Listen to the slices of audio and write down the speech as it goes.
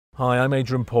Hi, I'm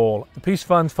Adrian Paul. The Peace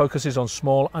Fund focuses on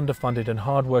small, underfunded and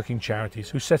hard-working charities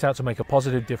who set out to make a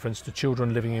positive difference to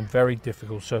children living in very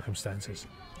difficult circumstances.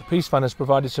 The Peace Fund has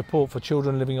provided support for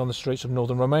children living on the streets of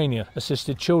northern Romania,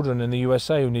 assisted children in the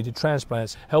USA who needed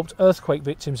transplants, helped earthquake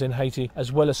victims in Haiti,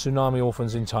 as well as tsunami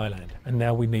orphans in Thailand. And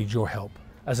now we need your help.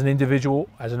 As an individual,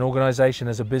 as an organisation,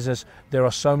 as a business, there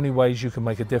are so many ways you can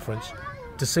make a difference.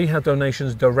 To see how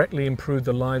donations directly improve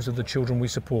the lives of the children we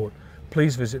support,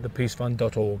 please visit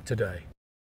thepeacefund.org today.